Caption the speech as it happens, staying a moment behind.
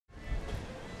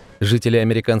Жители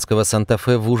американского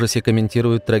Санта-Фе в ужасе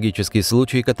комментируют трагический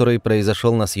случай, который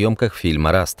произошел на съемках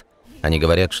фильма «Раст». Они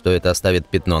говорят, что это оставит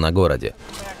пятно на городе.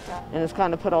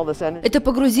 Это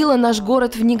погрузило наш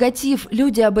город в негатив.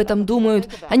 Люди об этом думают.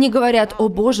 Они говорят: «О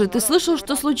боже, ты слышал,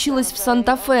 что случилось в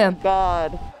Санта-Фе?»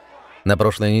 На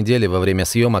прошлой неделе во время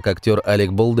съемок актер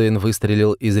Алек Болдуин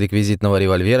выстрелил из реквизитного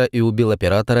револьвера и убил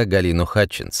оператора Галину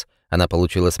Хатчинс. Она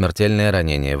получила смертельное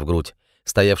ранение в грудь.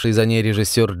 Стоявший за ней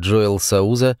режиссер Джоэл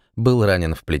Сауза был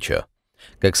ранен в плечо.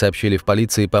 Как сообщили в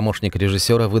полиции, помощник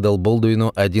режиссера выдал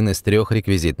Болдуину один из 3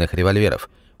 реквизитных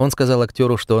револьверов. Он сказал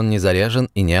актеру, что он не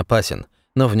заряжен и не опасен,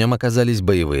 но в нем оказались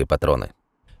боевые патроны.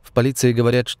 В полиции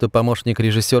говорят, что помощник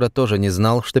режиссера тоже не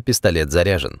знал, что пистолет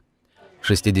заряжен.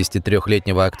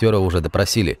 63-летнего актера уже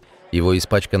допросили. Его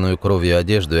испачканную кровью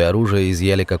одежду и оружие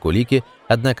изъяли как улики,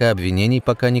 однако обвинений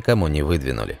пока никому не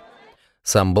выдвинули.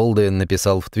 Сам Болдуин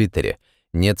написал в Твиттере: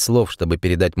 «Нет слов, чтобы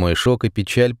передать мой шок и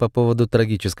печаль по поводу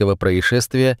трагического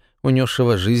происшествия,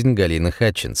 унесшего жизнь Галины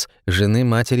Хатчинс, жены,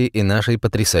 матери и нашей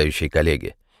потрясающей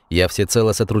коллеги. Я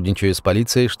всецело сотрудничаю с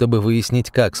полицией, чтобы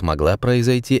выяснить, как смогла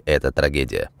произойти эта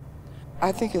трагедия».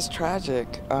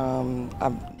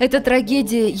 Это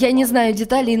трагедия. Я не знаю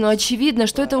деталей, но очевидно,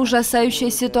 что это ужасающая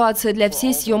ситуация для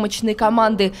всей съемочной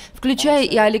команды, включая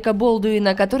и Алека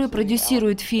Болдуина, который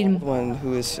продюсирует фильм.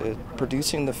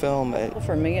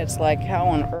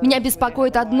 Меня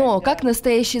беспокоит одно: как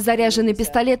настоящий заряженный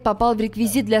пистолет попал в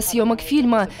реквизит для съемок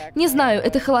фильма. Не знаю,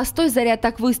 это холостой заряд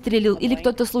так выстрелил, или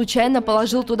кто-то случайно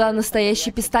положил туда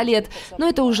настоящий пистолет, но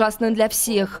это ужасно для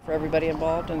всех.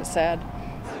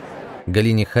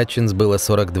 Галине Хатчинс было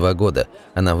 42 года.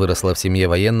 Она выросла в семье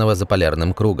военного за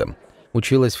полярным кругом.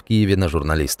 Училась в Киеве на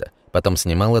журналиста. Потом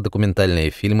снимала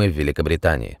документальные фильмы в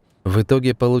Великобритании. В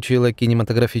итоге получила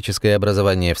кинематографическое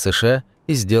образование в США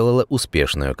и сделала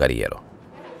успешную карьеру.